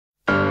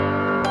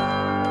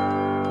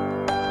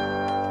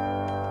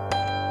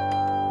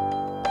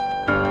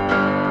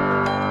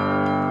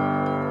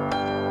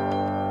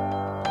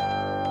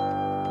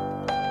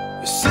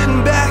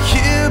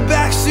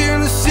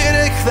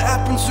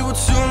open to a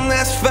tune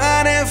that's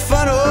fine and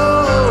final.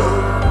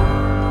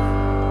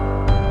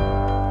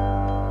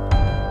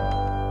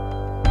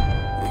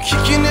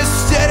 Kicking a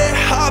steady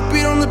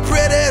heartbeat on the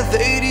pretty.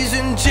 Ladies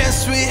and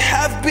gents, we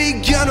have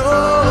begun.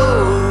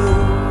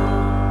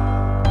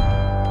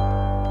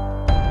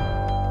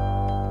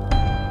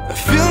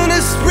 Feeling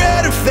the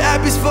spread of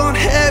fabrics falling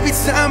heavy.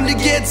 Time to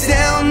get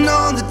down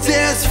on the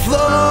dance floor.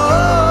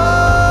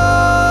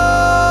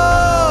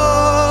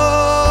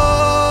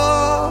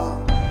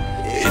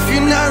 If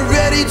you're not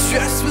ready,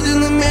 dress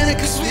within the minute,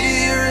 cause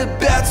we're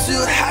about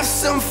to have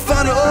some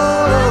fun.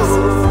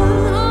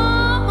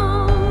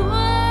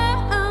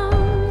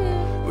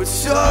 We're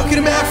talking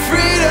about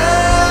freedom,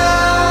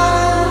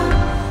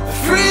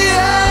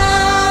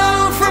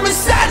 freedom from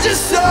inside your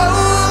soul.